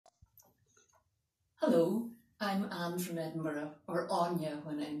Hello, I'm Anne from Edinburgh, or Anya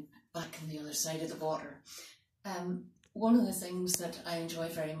when I'm back on the other side of the water. One of the things that I enjoy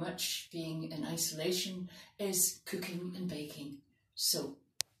very much being in isolation is cooking and baking. So,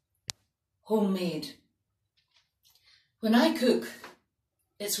 homemade. When I cook,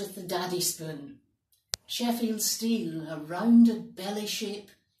 it's with the daddy spoon. Sheffield steel, a rounded belly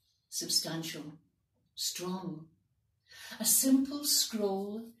shape, substantial, strong. A simple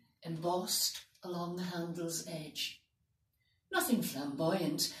scroll embossed along the handle's edge. Nothing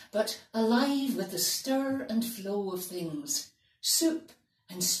flamboyant, but alive with the stir and flow of things, soup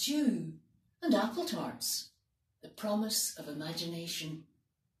and stew and apple tarts, the promise of imagination.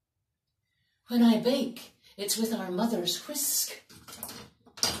 When I bake, it's with our mother's whisk,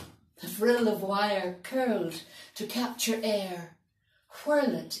 the frill of wire curled to capture air,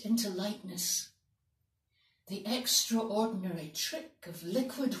 whirl it into lightness. The extraordinary trick of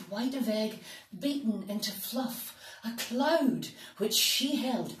liquid white of egg beaten into fluff, a cloud which she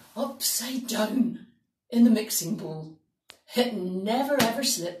held upside down in the mixing bowl. It never ever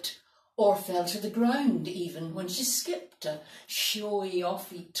slipped or fell to the ground even when she skipped a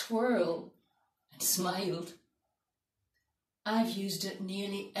showy-offy twirl and smiled. I've used it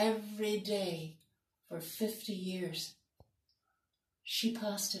nearly every day for 50 years. She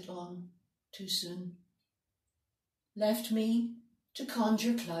passed it on too soon. Left me to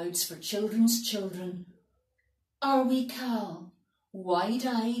conjure clouds for children's children. Our wee Cal,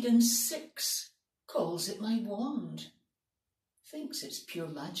 wide-eyed and 6, calls it my wand. Thinks it's pure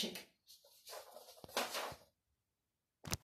magic,